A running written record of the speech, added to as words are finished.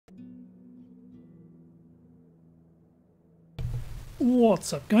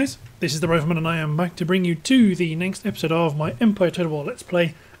What's up, guys? This is the Rifleman and I am back to bring you to the next episode of my Empire Total War Let's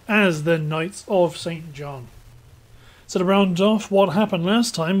Play as the Knights of St. John. So to round off what happened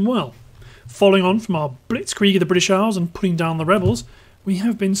last time, well, following on from our blitzkrieg of the British Isles and putting down the rebels, we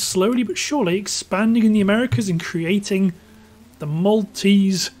have been slowly but surely expanding in the Americas and creating the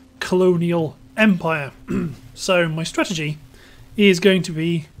Maltese colonial empire. So my strategy is going to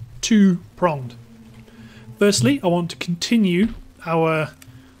be two-pronged. Firstly, I want to continue our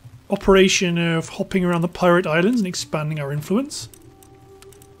operation of hopping around the pirate islands and expanding our influence.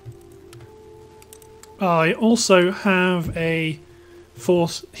 I also have a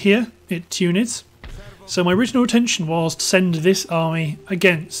force here at Tunis. So my original intention was to send this army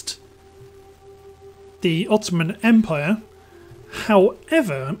against the Ottoman Empire.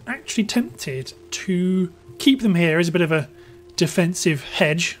 However, I'm actually tempted to keep them here as a bit of a defensive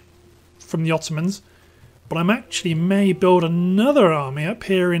hedge from the Ottomans. But I'm actually may build another army up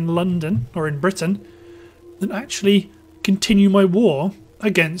here in London, or in Britain, and actually continue my war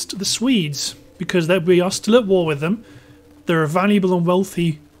against the Swedes, because we are still at war with them. They're a valuable and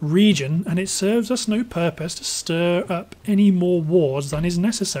wealthy region, and it serves us no purpose to stir up any more wars than is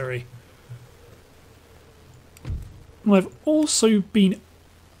necessary. And I've also been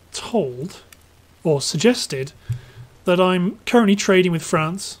told, or suggested, that I'm currently trading with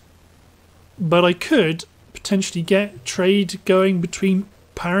France, but I could potentially get trade going between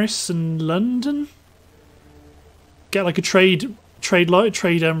Paris and London. Get like a trade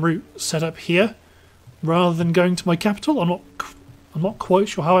route set up here rather than going to my capital. I'm not quite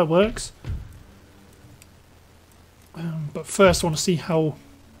sure how it works. But first I want to see who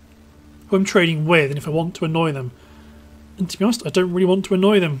I'm trading with and if I want to annoy them. And to be honest, I don't really want to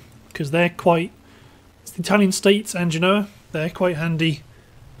annoy them because they're quite... It's the Italian states and Genoa. They're quite handy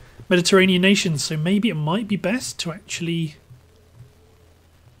Mediterranean nations, so maybe it might be best to actually...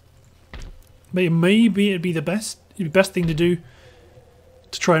 Maybe it'd be the best thing to do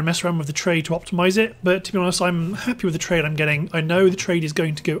to try and mess around with the trade to optimise it, but to be honest, I'm happy with the trade I'm getting. I know the trade is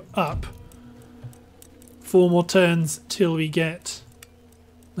going to go up. 4 more turns till we get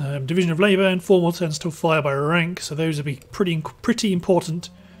division of labour, and 4 more turns till fire by rank, so those would be pretty important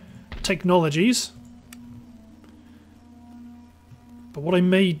technologies. But what I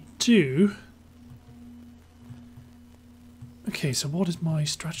may do... Okay, so what is my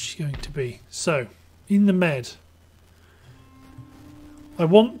strategy going to be? So, in the Med, I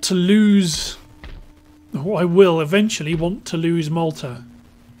want to lose... Or I will eventually want to lose Malta.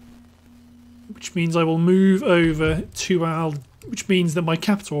 Which means I will move over to Al... Which means that my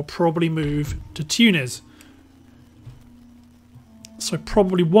capital will probably move to Tunis. So I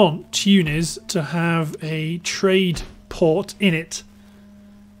probably want Tunis to have a trade port in it,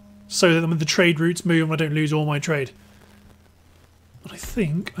 so that when the trade routes move and I don't lose all my trade. But I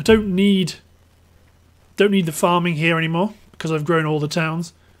think I don't need the farming here anymore because I've grown all the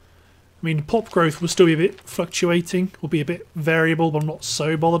towns. I mean, pop growth will still be a bit fluctuating, will be a bit variable, but I'm not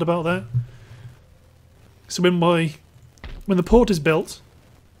so bothered about that. So when the port is built,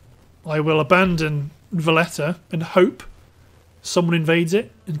 I will abandon Valletta and hope someone invades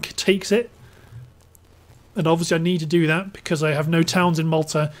it and takes it. And obviously I need to do that because I have no towns in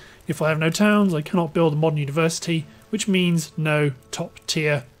Malta. If I have no towns, I cannot build a modern university, which means no top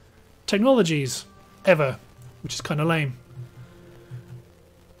tier technologies ever, which is kind of lame.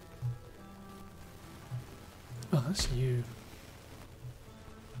 Oh, that's you.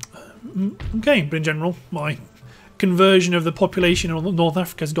 Okay, but in general, my conversion of the population in North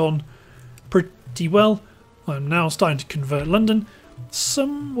Africa has gone pretty well. I'm now starting to convert London.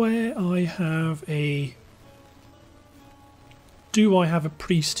 Somewhere I have a... Do I have a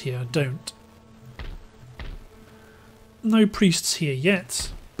priest here? I don't. No priests here yet,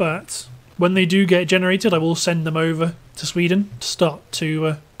 but when they do get generated I will send them over to Sweden to start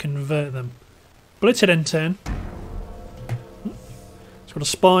to convert them. But let's hit end turn. It's got a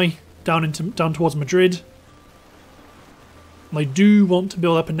spy down towards Madrid. And I do want to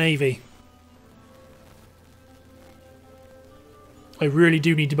build up a navy. I really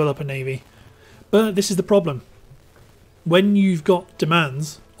do need to build up a navy. But this is the problem. When you've got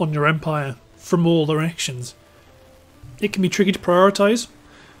demands on your empire from all directions, it can be tricky to prioritise.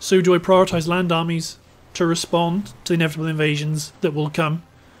 So do I prioritise land armies to respond to the inevitable invasions that will come?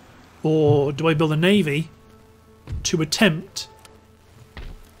 Or do I build a navy to attempt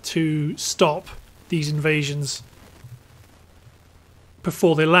to stop these invasions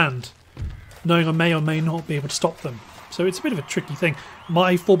before they land, knowing I may or may not be able to stop them? So it's a bit of a tricky thing.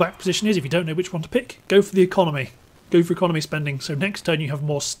 My fallback position is, if you don't know which one to pick, go for the economy. Go for economy spending, so next turn you have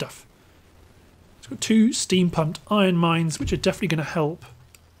more stuff. got 2 steam pumped iron mines, which are definitely going to help.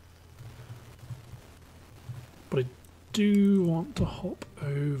 But I do want to hop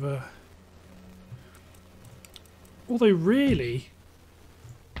over. Although really...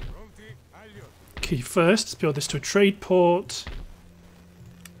 Okay, first let's build this to a trade port.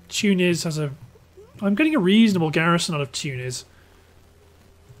 Tunis has a... I'm getting a reasonable garrison out of Tunis.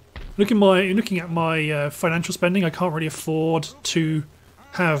 Looking at my financial spending, I can't really afford to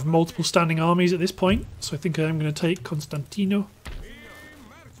have multiple standing armies at this point, so I think I'm going to take Constantino.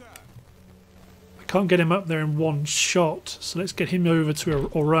 I can't get him up there in one shot, so let's get him over to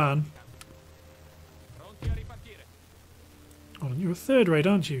Oran. Oh, you're a third rate,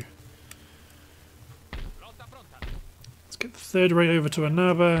 aren't you? Let's get the third rate over to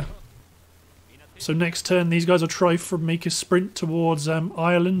Annaba. So next turn these guys will try for make a sprint towards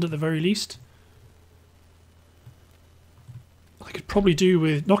Ireland at the very least. I could probably do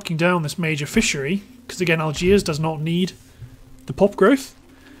with knocking down this major fishery, because again Algiers does not need the pop growth,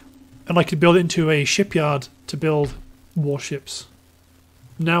 and I could build it into a shipyard to build warships.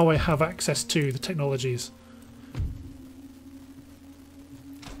 Now I have access to the technologies.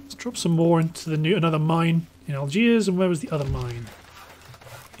 Let's drop some more into the another mine in Algiers. And where was the other mine?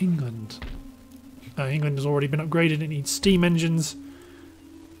 England. England has already been upgraded. It needs steam engines.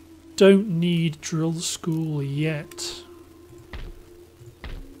 Don't need drill school yet.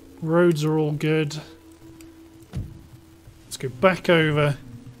 Roads are all good. Let's go back over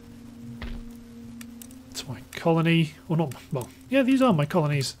to my colony. Well, not well. Yeah, these are my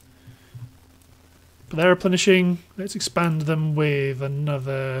colonies. But they're replenishing. Let's expand them with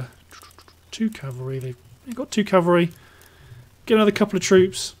another 2 cavalry. They've got 2 cavalry. Get another couple of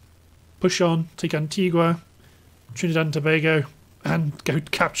troops. Push on, take Antigua, Trinidad and Tobago, and go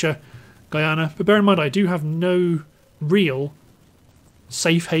capture Guyana. But bear in mind, I do have no real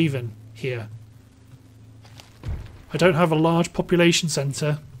safe haven here. I don't have a large population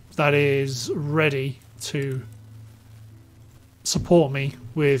centre that is ready to support me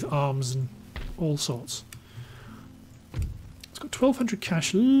with arms and all sorts. It's got 1,200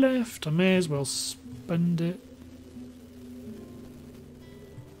 cash left. I may as well spend it.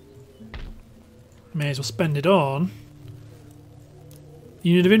 May as well spend it on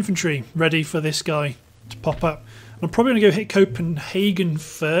unit of infantry ready for this guy to pop up. I'm probably going to go hit Copenhagen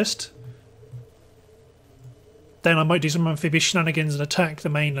first. Then I might do some amphibious shenanigans and attack the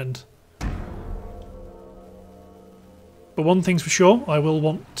mainland. But one thing's for sure, I will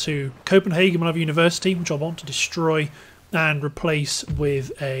want to... Copenhagen will have a university, which I want to destroy and replace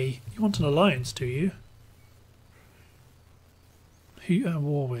with a... You want an alliance, do you? Who are you at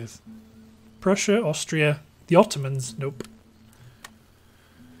war with? Prussia, Austria, the Ottomans, nope.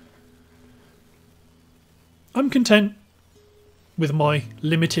 I'm content with my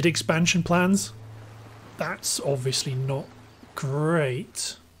limited expansion plans. That's obviously not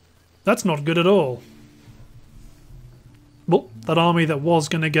great. That's not good at all. Well, that army that was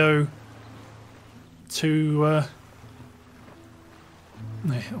going to go to...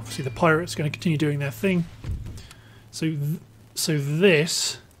 obviously the pirates are going to continue doing their thing. So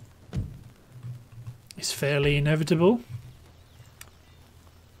this... is fairly inevitable.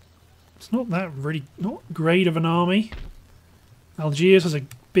 It's not that really not great of an army. Algiers has a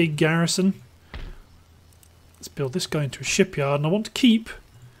big garrison. Let's build this guy into a shipyard, and I want to keep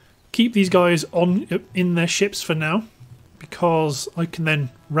these guys on in their ships for now, because I can then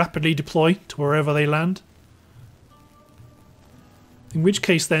rapidly deploy to wherever they land. In which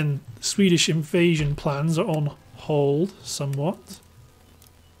case then the Swedish invasion plans are on hold somewhat.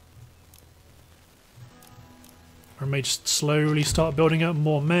 I may just slowly start building up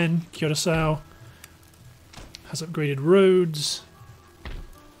more men. Curacao has upgraded roads.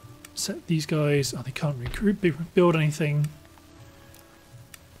 Set these guys... Oh, they can't build anything.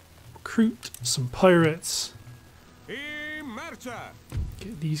 Recruit some pirates.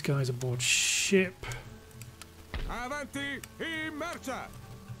 Get these guys aboard ship.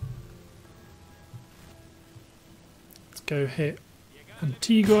 Let's go hit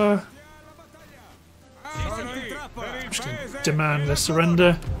Antigua. I'm just going to demand their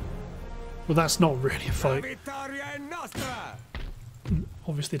surrender. Well, that's not really a fight.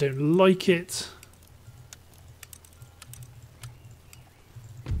 Obviously they don't like it.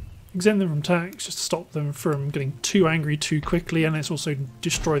 Exempt them from tax, just to stop them from getting too angry too quickly, and let's also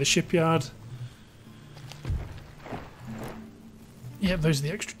destroy the shipyard. Yeah, those are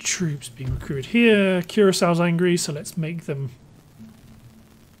the extra troops being recruited here. Curaçao's angry, so let's make them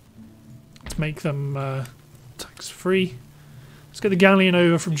tax-free. Let's get the galleon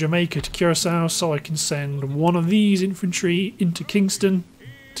over from Jamaica to Curaçao so I can send one of these infantry into Kingston.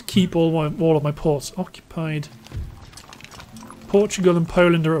 to keep all of my ports occupied. Portugal and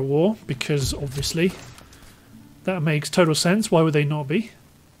Poland are at war because obviously that makes total sense. Why would they not be?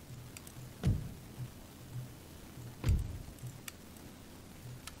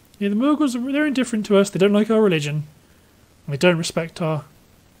 Yeah, the Mughals, they're indifferent to us. They don't like our religion. And they don't respect our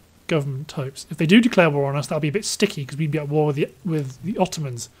government types. If they do declare war on us, that'll be a bit sticky because we'd be at war with the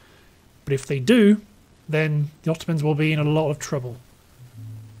Ottomans. But if they do, then the Ottomans will be in a lot of trouble.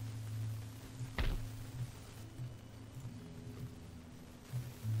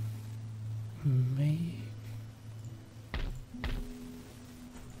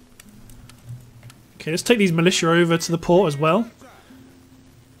 Okay, let's take these militia over to the port as well.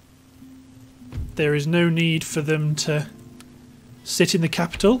 There is no need for them to sit in the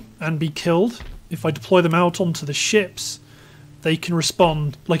capital and be killed. If I deploy them out onto the ships, they can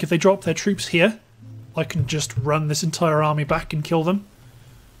respond. Like if they drop their troops here, I can just run this entire army back and kill them.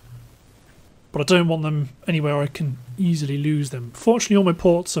 But I don't want them anywhere I can easily lose them. Fortunately, all my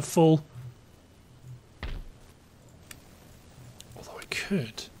ports are full. Although I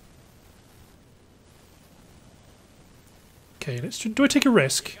could. Okay, do I take a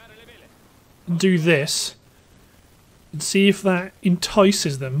risk and do this and see if that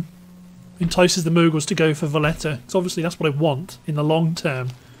entices the Mughals to go for Valletta? Because obviously that's what I want in the long term.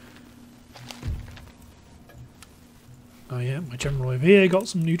 Oh yeah, my general over here got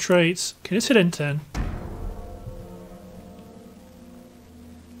some new traits. Okay, let's hit N10.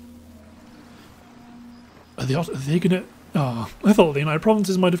 Are they gonna... Oh, I thought the United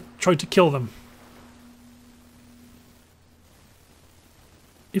Provinces might have tried to kill them.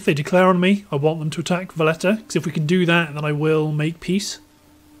 If they declare on me, I want them to attack Valletta, because if we can do that, then I will make peace.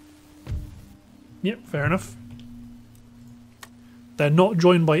 Yep, fair enough. They're not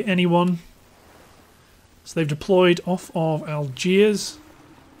joined by anyone. So they've deployed off of Algiers.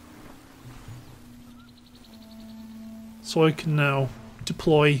 So I can now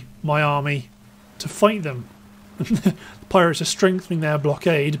deploy my army to fight them. The pirates are strengthening their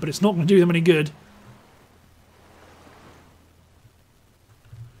blockade, but it's not going to do them any good.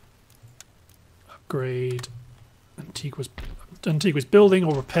 Upgrade Antigua's building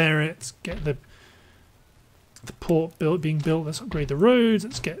or repair it. Get the port being built. Let's upgrade the roads.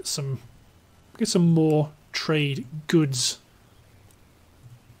 Let's get some more trade goods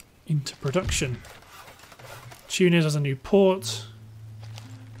into production. Tunis has a new port.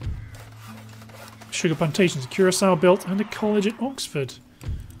 Sugar plantations in Curacao built, and a college at Oxford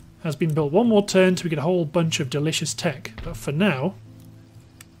has been built. One more turn till we get a whole bunch of delicious tech. But for now,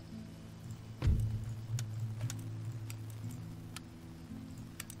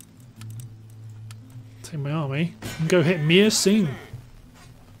 take my army and go hit Mir Singh.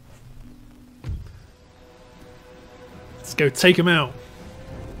 Let's go take him out.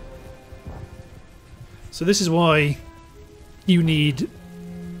 So this is why you need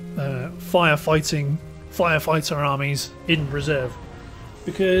firefighter armies in reserve,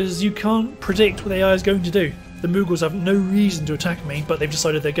 because you can't predict what AI is going to do. The Mughals have no reason to attack me, but they've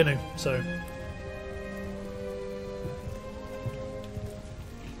decided they're going to. So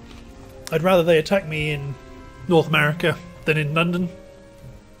I'd rather they attack me in North America than in London.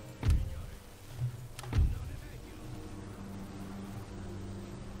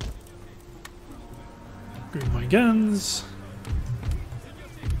 Group my guns.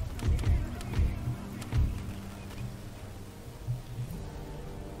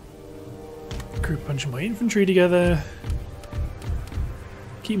 Group a bunch of my infantry together.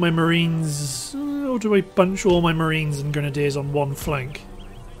 Keep my marines, or do I bunch all my marines and grenadiers on one flank?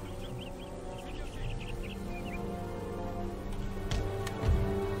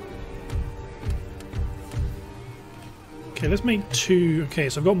 Okay, let's make two. Okay,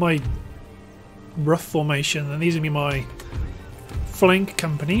 so I've got my rough formation, and these are going to be my flank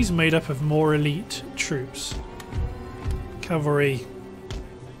companies made up of more elite troops. Cavalry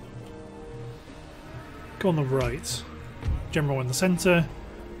go on the right, general in the centre,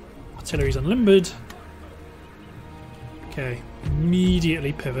 artillery's unlimbered. Okay,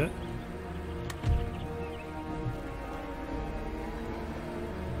 immediately pivot.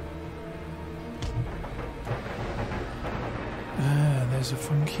 There's a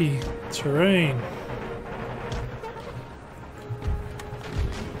funky terrain.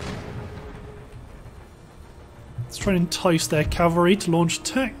 Let's try and entice their cavalry to launch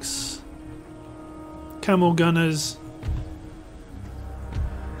attacks. Camel gunners.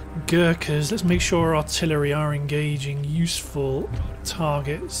 Gurkhas. Let's make sure our artillery are engaging useful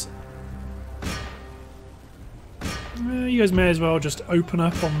targets. You guys may as well just open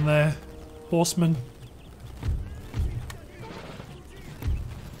up on their horsemen.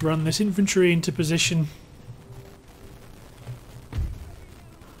 Run this infantry into position.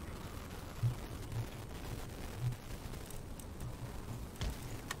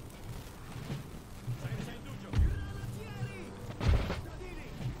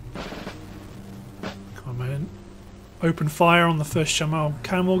 Come on, man. Open fire on the first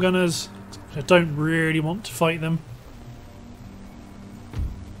camel gunners. I don't really want to fight them.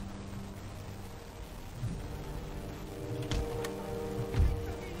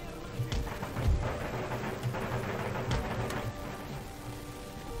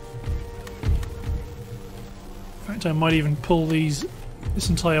 In fact, I might even pull this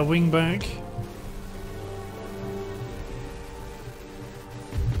entire wing back.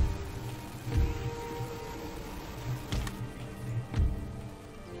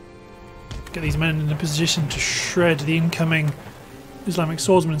 Get these men in a position to shred the incoming Islamic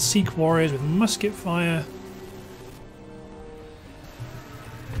swordsmen and Sikh warriors with musket fire.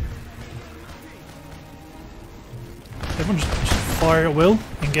 Everyone just fire at will.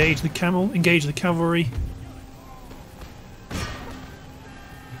 Engage the cavalry.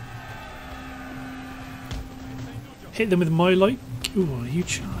 Hit them with my light. Ooh, are you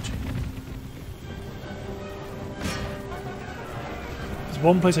charging? There's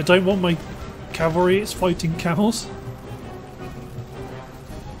one place I don't want my cavalry, it's fighting camels.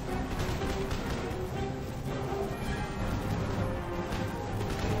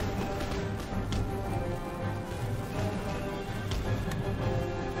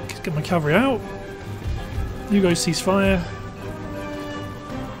 Let's get my cavalry out. You guys cease fire.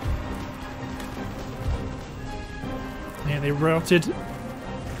 Yeah, they routed.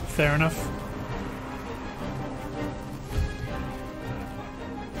 Fair enough.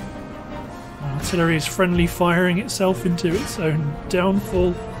 Artillery is friendly firing itself into its own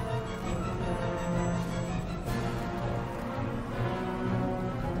downfall.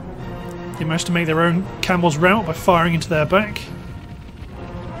 They managed to make their own camels rout by firing into their back.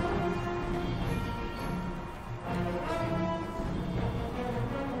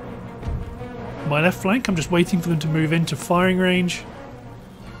 My left flank, I'm just waiting for them to move into firing range.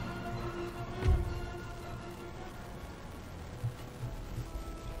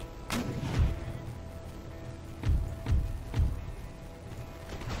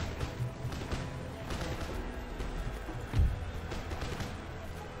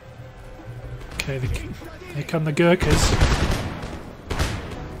 Okay, here come the Gurkhas.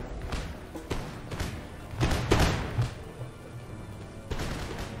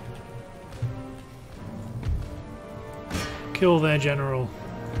 Kill their general.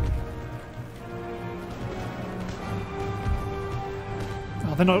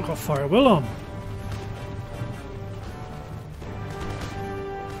 Oh, they're not got fire will on.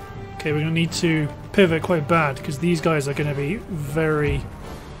 Okay, we're going to need to pivot quite bad because these guys are going to be very...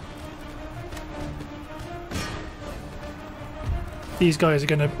 These guys are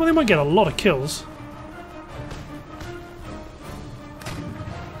going to... Well, they might get a lot of kills.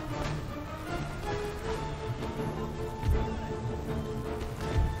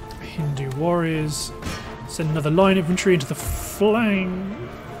 Hindu warriors. Send another line of infantry into the flank.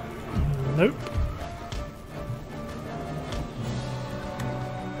 Nope.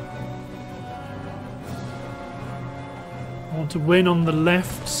 I want to win on the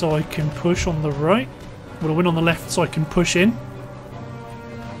left so I can push on the right. I want to win on the left so I can push in.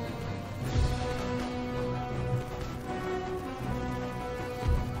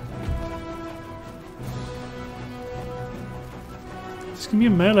 It's going to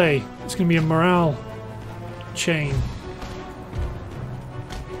be a melee. It's going to be a morale chain.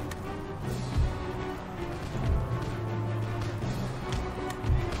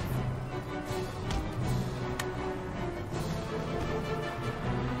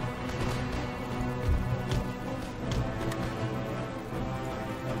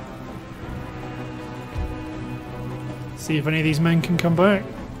 See if any of these men can come back.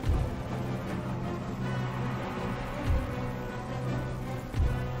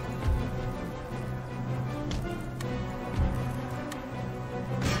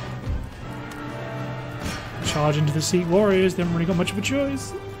 Charge into the Sikh warriors, they haven't really got much of a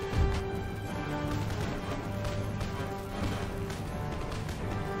choice.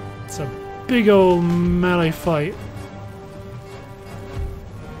 It's a big old melee fight.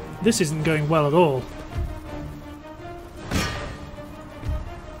 This isn't going well at all.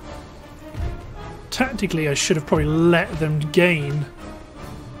 Tactically, I should have probably let them gain.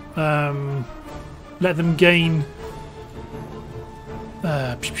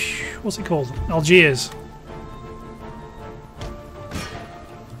 What's it called? Algiers.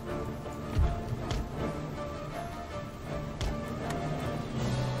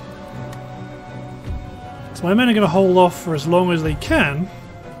 So my men are going to hold off for as long as they can.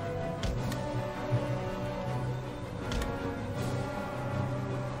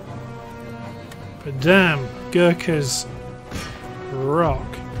 But damn, Gurkhas rock.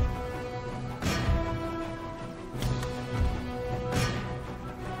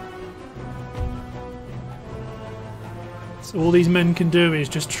 So all these men can do is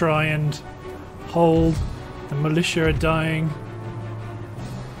just try and hold. The militia are dying.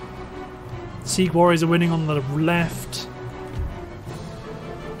 Sikh warriors are winning on the left.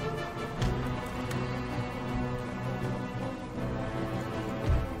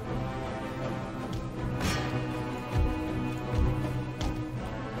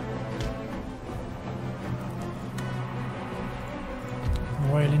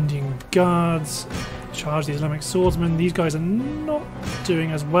 Royal Indian Guards charge the Islamic swordsmen. These guys are not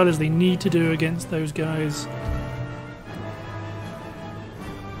doing as well as they need to do against those guys.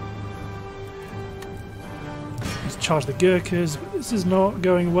 Let's charge the Gurkhas. But this is not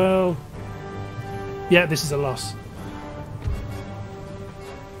going well. Yeah, this is a loss.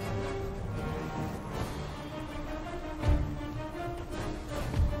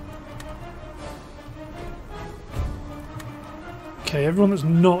 Okay, everyone that's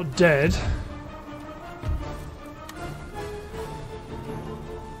not dead.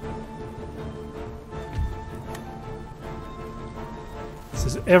 This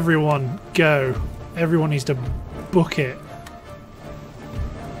is everyone go. Everyone needs to book it.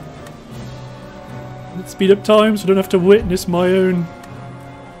 Let's speed up time so I don't have to witness my own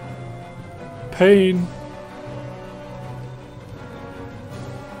pain.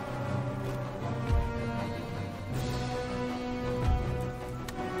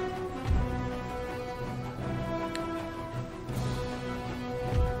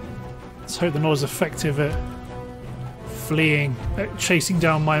 Let's hope they're not as effective at fleeing, at chasing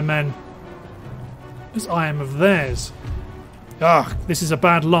down my men as I am of theirs. Ah, this is a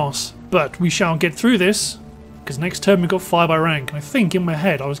bad loss, but we shall get through this, because next turn we got fire by rank. And I think in my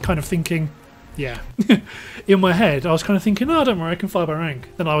head I was kind of thinking, yeah, in my head I was kind of thinking, oh, don't worry, I can fire by rank.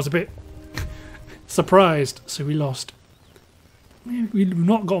 Then I was a bit surprised, so we lost. We've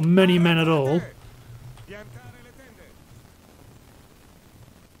not got many men at all.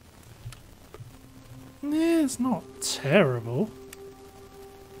 Yeah, it's not terrible.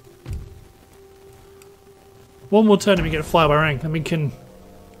 One more turn and we get a fire by rank, and we can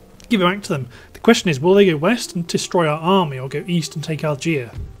give it back to them. The question is, will they go west and destroy our army, or go east and take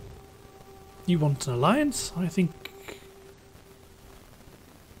Algiers? You want an alliance? I think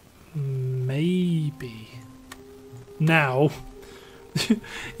maybe. Now,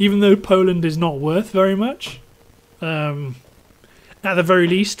 even though Poland is not worth very much, at the very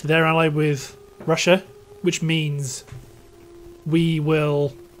least they're allied with Russia, which means we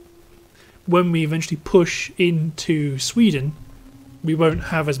will, when we eventually push into Sweden, we won't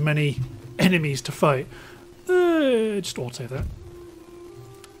have as many enemies to fight. Just auto that.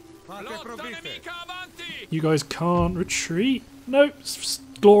 You guys can't retreat. No,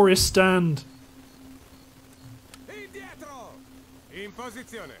 glorious stand.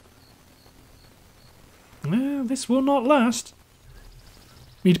 This will not last.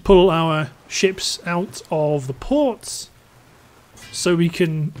 We need to pull our ships out of the ports so we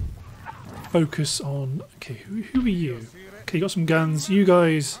can focus on... Okay, who are you? Okay, you got some guns. You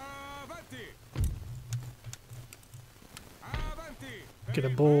guys get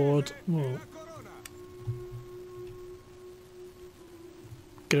aboard. Whoa.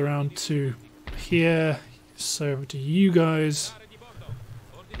 Get around to here. So over to you guys.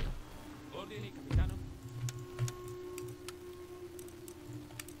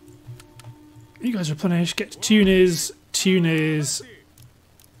 You guys replenish, get to Tunis. Tunis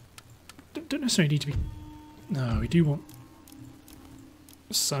don't necessarily need to be... No, we do want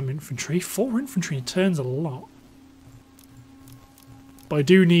some infantry. 4 infantry in turn's a lot. But I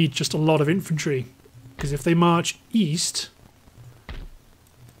do need just a lot of infantry, because if they march east,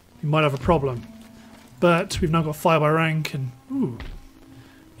 we might have a problem. But we've now got fire by rank and... Ooh,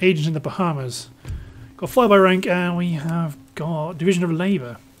 agent in the Bahamas. Got fire by rank, and we have got division of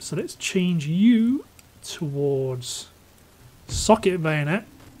labour. So let's change you towards socket bayonet,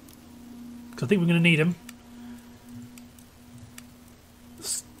 because I think we're going to need him.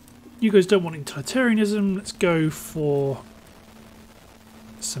 You guys don't want utilitarianism. Let's go for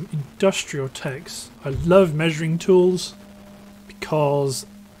some industrial techs. I love measuring tools because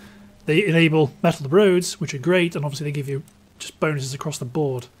they enable metal roads, which are great, and obviously they give you just bonuses across the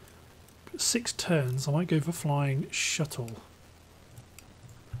board. 6 turns, I might go for flying shuttle.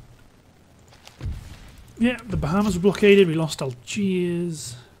 Yeah, the Bahamas were blockaded, we lost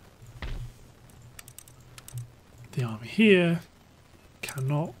Algiers. The army here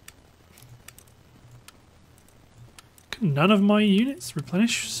cannot. Can none of my units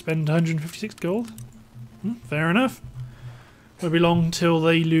replenish? Spend 156 gold? Fair enough. Won't be long till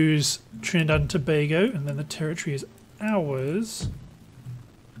they lose Trinidad and Tobago, and then the territory is ours.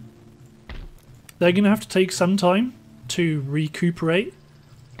 They're going to have to take some time to recuperate.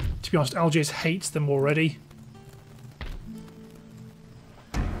 To be honest, Algiers hates them already.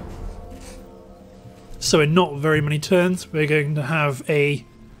 So in not very many turns, we're going to have a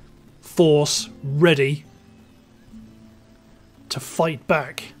force ready to fight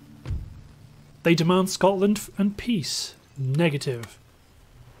back. They demand Scotland and peace. Negative.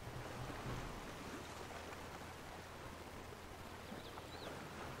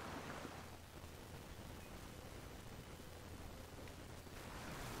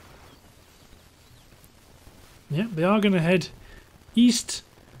 Yeah, they are going to head east,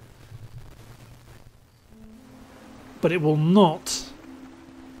 but it will not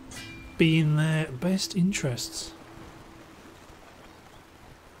be in their best interests.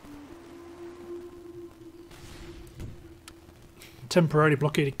 Temporarily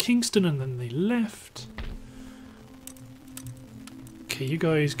blockaded Kingston and then they left. Okay, you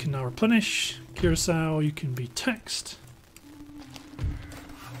guys can now replenish. Curacao, you can be taxed.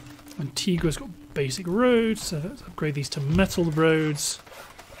 Antigua's got basic roads, so let's upgrade these to metal roads.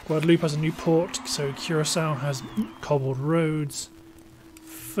 Guadeloupe has a new port, so Curacao has cobbled roads.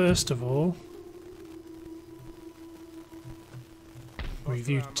 First of all,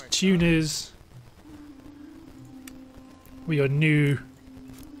 review Tunis. We got new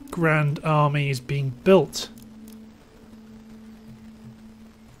grand armies being built.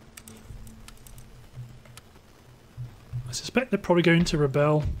 I suspect they're probably going to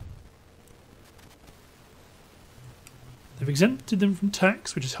rebel. They've exempted them from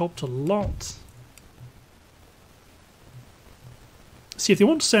tax, which has helped a lot. See, if they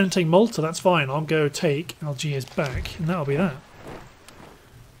want to send and take Malta, that's fine. I'll go take Algiers back, and that'll be that.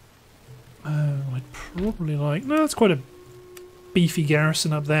 I'd probably like... No, that's quite a beefy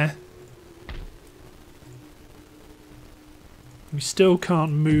garrison up there. We still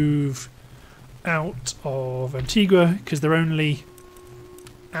can't move out of Antigua because they're only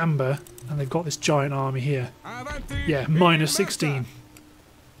amber and they've got this giant army here. Yeah, minus 16.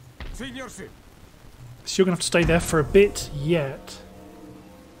 So you're going to have to stay there for a bit yet.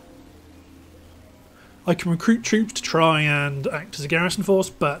 I can recruit troops to try and act as a garrison force,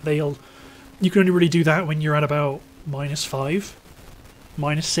 but you can only really do that when you're at about -5.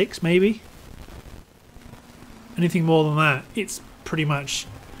 -6 maybe. Anything more than that, it's pretty much...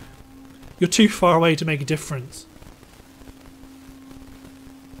 You're too far away to make a difference.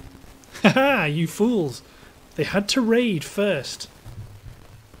 Haha, you fools! They had to raid first.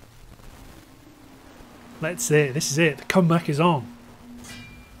 This is it. The comeback is on.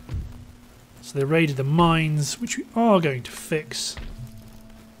 So they raided the mines, which we are going to fix.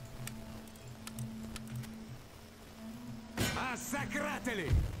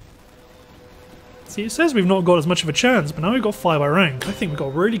 See, it says we've not got as much of a chance, but now we've got 5 by rank. I think we've got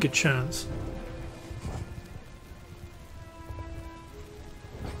a really good chance.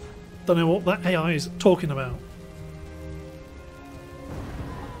 Don't know what that AI is talking about.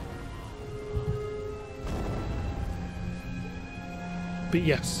 But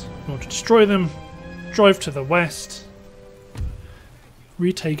yes, we want to destroy them, drive to the west,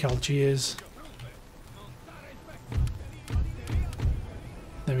 retake Algiers.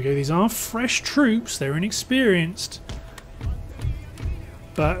 There we go, these are fresh troops, they're inexperienced,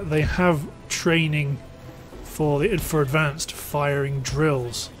 but they have training for advanced firing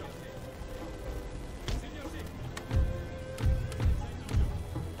drills.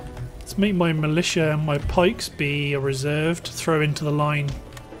 Let's make my militia and my pikes be a reserve to throw into the line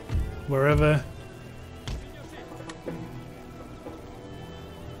wherever.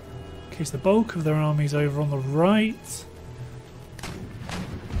 Okay, so the bulk of their army's over on the right.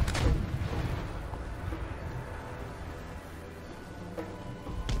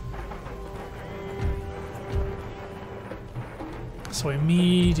 So I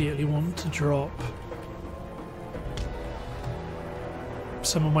immediately want to drop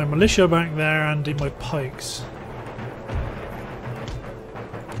some of my militia back there and in my pikes.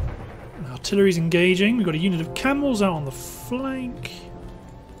 Artillery's engaging. We've got a unit of camels out on the flank.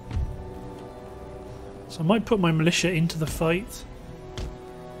 So I might put my militia into the fight.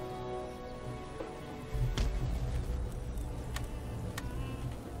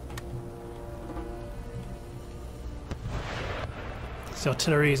 The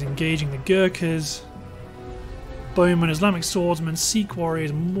artillery is engaging the Gurkhas. Bowmen, Islamic swordsmen, Sikh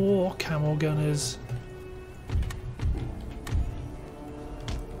warriors, more camel gunners.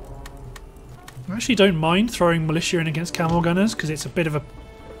 I actually don't mind throwing militia in against camel gunners because it's a bit of a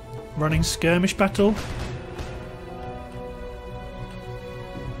running skirmish battle.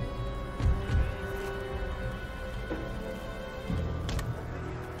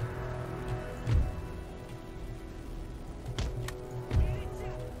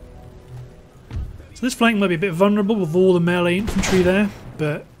 So this flank might be a bit vulnerable with all the melee infantry there,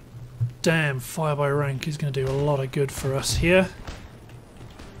 but damn, fire by rank is going to do a lot of good for us here.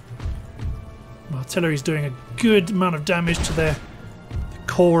 Artillery's doing a good amount of damage to the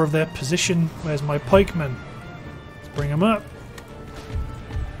core of their position. Where's my pikemen? Let's bring them up.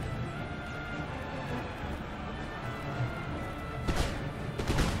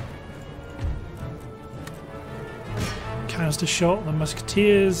 Canister shot the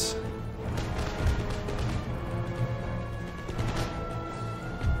musketeers.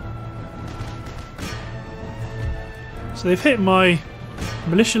 So they've hit my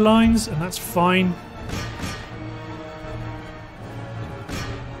militia lines, and that's fine.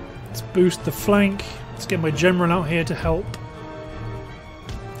 Let's boost the flank. Let's get my general out here to help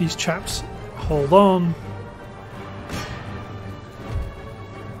these chaps hold on.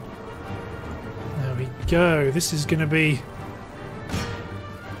 There we go. This is going to be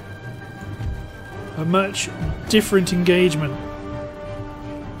a much different engagement.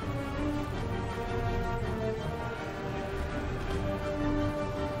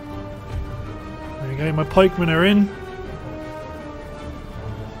 Okay, my pikemen are in.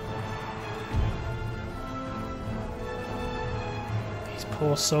 These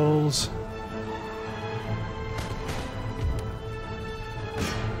poor souls.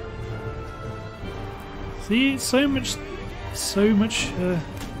 See, so much, that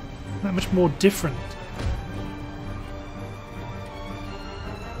much more different.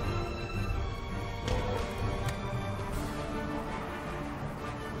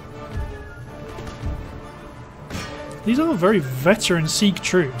 These are very veteran Sikh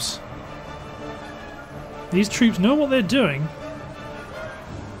troops. These troops know what they're doing.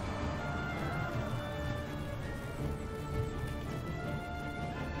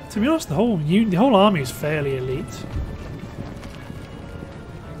 To be honest, the whole army is fairly elite.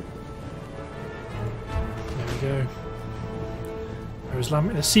 There we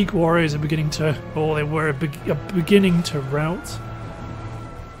go. The Sikh warriors are beginning to, or they were beginning to rout.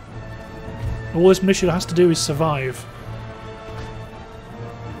 All this militia has to do is survive.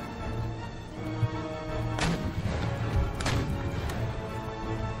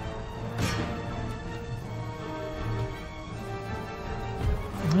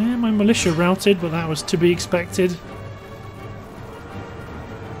 Yeah, my militia routed, but that was to be expected.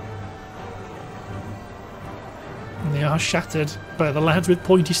 And they are shattered by the lads with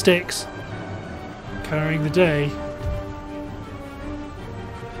pointy sticks, carrying the day.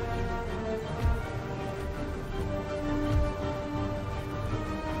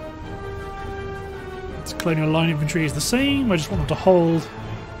 Colonial line infantry is the same, I just want them to hold.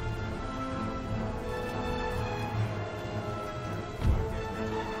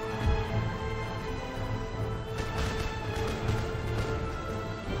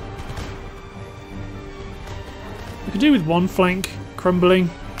 We could do with one flank crumbling.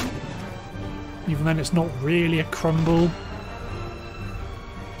 Even then it's not really a crumble.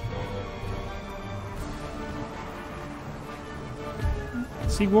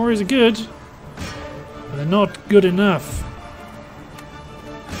 See, warriors are good. But they're not good enough.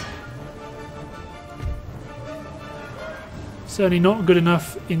 Certainly not good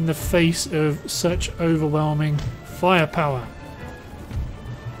enough in the face of such overwhelming firepower.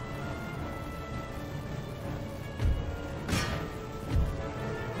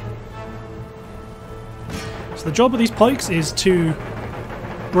 So the job of these pikes is to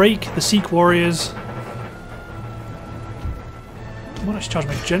break the Sikh warriors. I might actually charge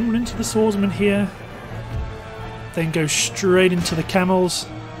my general into the swordsman here. Then go straight into the camels.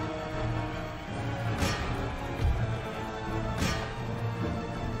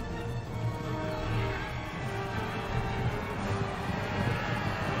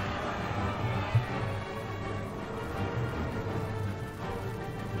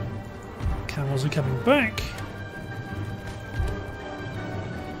 Camels are coming back.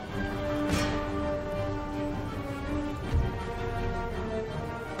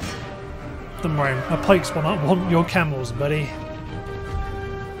 Don't worry, my pikes will not want your camels, buddy.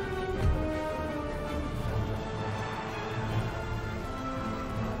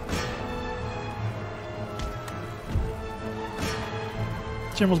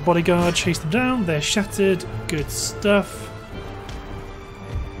 General's bodyguard chase them down, they're shattered, good stuff.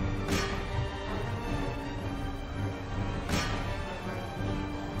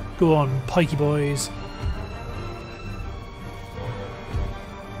 Go on, pikey boys.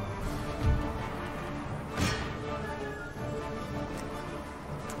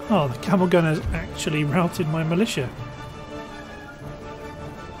 Oh, the camel gun has actually routed my militia.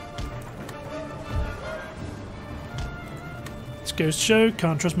 This goes to show,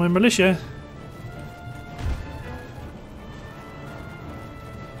 can't trust my militia.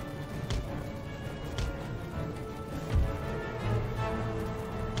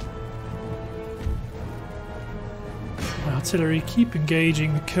 My artillery keep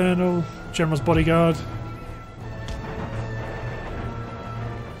engaging the colonel, general's bodyguard.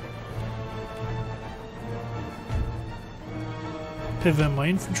 Pivot my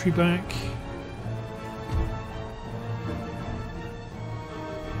infantry back.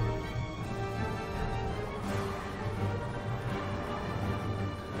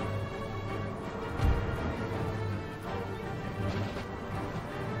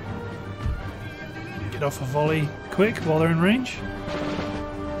 Get off a volley quick while they're in range.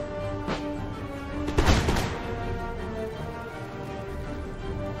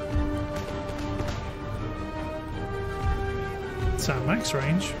 It's at max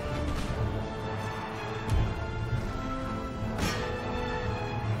range.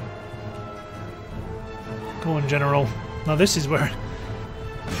 Go on, General. Now this is where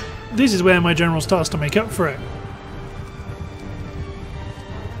my General starts to make up for it.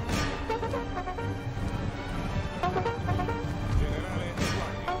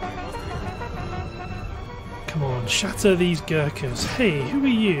 Come on, shatter these Gurkhas. Hey, who are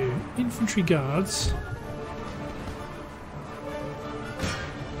you? Infantry guards.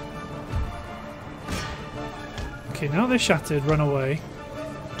 Okay, now they're shattered, run away.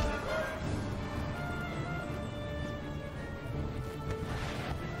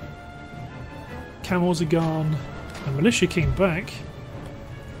 Camels are gone. The militia came back.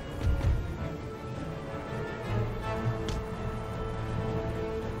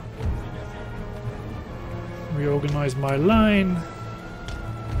 Reorganize my line.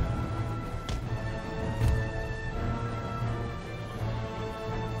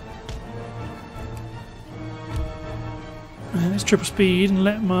 And let's triple speed and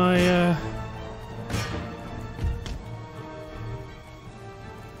let my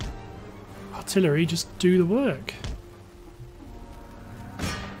artillery just do the work.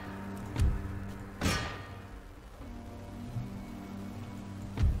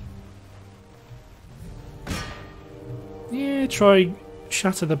 Yeah, try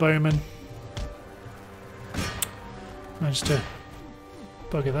shatter the bowman. Managed to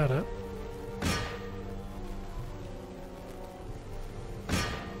bugger that up.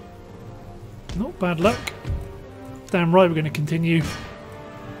 Not bad luck. Damn right we're going to continue.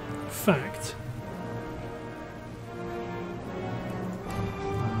 Fact.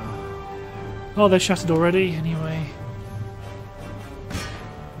 Oh, they're shattered already, anyway.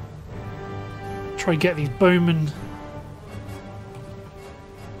 Try get these bowmen.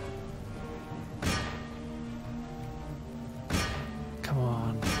 Come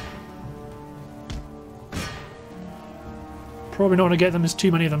on. Probably not going to get them, there's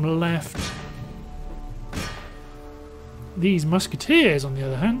too many of them left. These musketeers, on the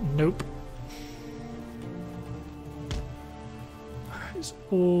other hand, nope. It's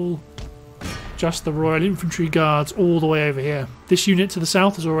all just the Royal Infantry Guards all the way over here. This unit to the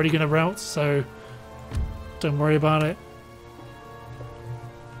south is already going to rout, so don't worry about it.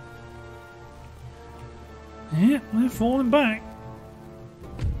 Yeah, they're falling back.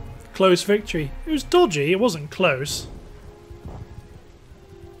 Close victory. It was dodgy, it wasn't close.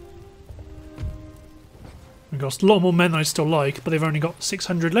 We've got a lot more men than I still like, but they've only got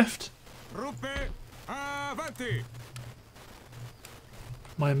 600 left.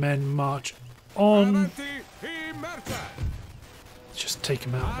 My men march on. Just take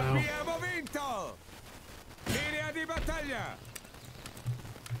them out now.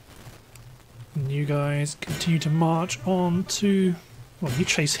 And you guys continue to march on to... Well, you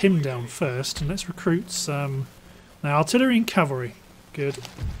chase him down first, and let's recruit some... Now, artillery and cavalry. Good.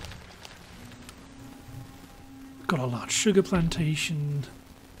 Got a large sugar plantation.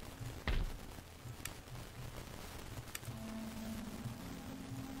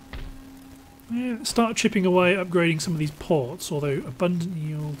 Yeah, let's start chipping away, upgrading some of these ports, although abundant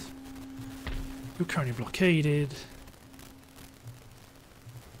yield. You're currently blockaded.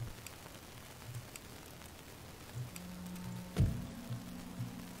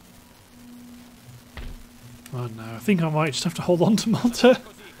 Oh no, I think I might just have to hold on to Malta.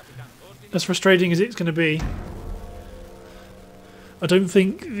 As frustrating as it's going to be. I don't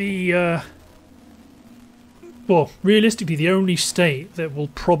think the well, realistically, the only state that will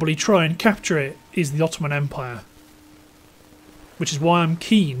probably try and capture it is the Ottoman Empire. Which is why I'm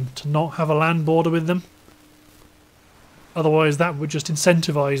keen to not have a land border with them. Otherwise, that would just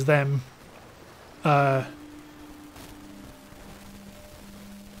incentivise them.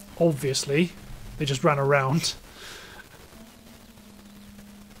 Obviously, they just ran around.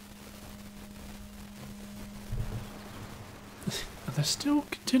 And they're still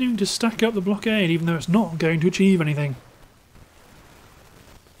continuing to stack up the blockade, even though it's not going to achieve anything.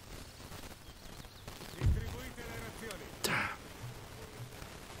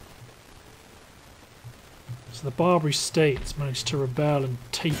 So the Barbary states managed to rebel and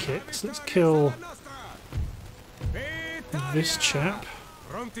take it. So let's kill this chap.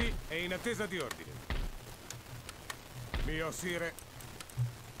 Let's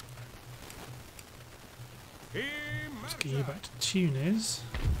get you back to Tunis.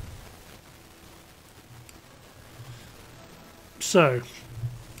 So,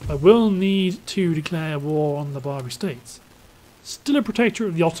 I will need to declare war on the Barbary states. Still a protectorate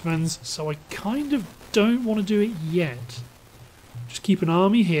of the Ottomans, so I kind of don't want to do it yet. Just keep an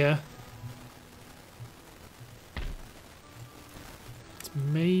army here. Let's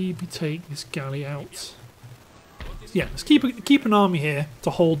maybe take this galley out. Yeah, let's keep an army here to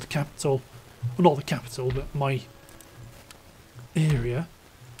hold the capital. Well, not the capital, but my area.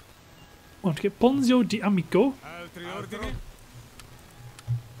 I want to get Ponzio di Amico.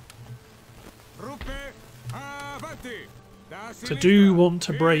 So I do want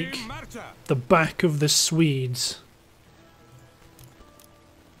to break the back of the Swedes.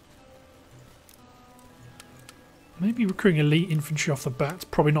 Maybe recruiting elite infantry off the bat's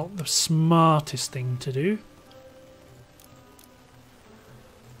probably not the smartest thing to do.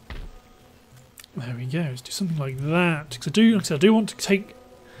 There we go. Let's do something like that. Because like I said, I do want to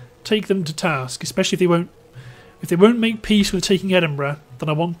take them to task, especially if they won't make peace with taking Edinburgh. Then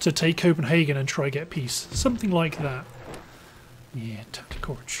I want to take Copenhagen and try get peace. Something like that. Yeah,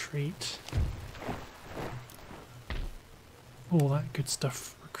 tactical retreat. All that good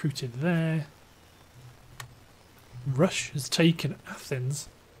stuff recruited there. Russia's taken Athens.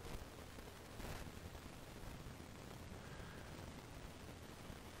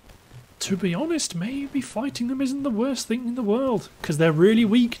 To be honest, maybe fighting them isn't the worst thing in the world. Because they're really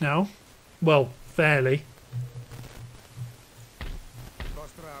weak now. Well, fairly.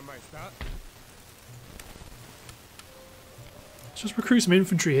 Let's just recruit some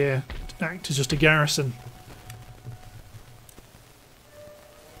infantry here to act as just a garrison.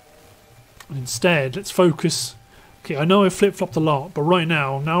 And instead, let's focus. Okay, I know I've flip-flopped a lot, but right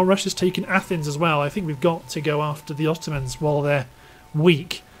now Russia's taken Athens as well. I think we've got to go after the Ottomans while they're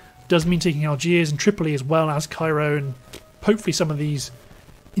weak. Does mean taking Algiers and Tripoli as well as Cairo and hopefully some of these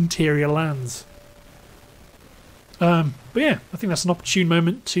interior lands. But yeah, I think that's an opportune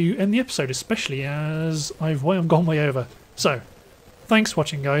moment to end the episode, especially as I've gone way over. So, thanks for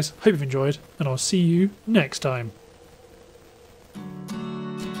watching guys, hope you've enjoyed, and I'll see you next time.